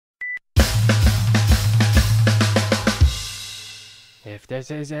If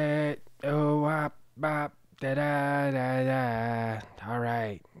this is it, oh, bop, da da da da. All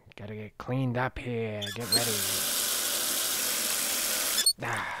right, gotta get cleaned up here. Get ready.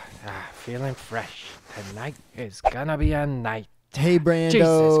 Feeling fresh. Tonight is gonna be a night. Hey, Brando.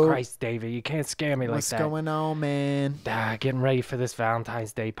 Jesus Christ, David, you can't scare me like that. What's going on, man? Getting ready for this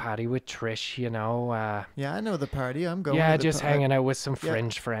Valentine's Day party with Trish, you know. Yeah, I know the party. I'm going. Yeah, to the just hanging out with some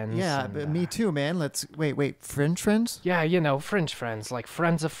Fringe friends. Yeah, and, but me too, man. Let's wait. Fringe-Friends? Yeah, you know, Fringe friends, like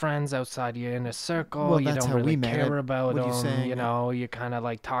friends of friends outside your inner circle. Well, you that's don't how really we met. care about What are you them. saying? You know, you kind of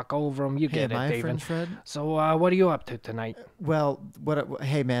like talk over them. You Hey, get am it, I a David. Fringe friend? So, what are you up to tonight? Well,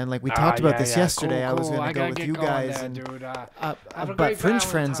 hey, man. Like we talked about this yesterday. Cool, I was cool. gonna go with get you going guys, there, and dude. Have a but great Fringe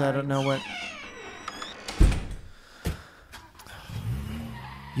friends, I don't know what.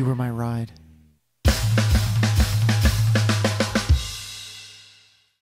 You were my ride.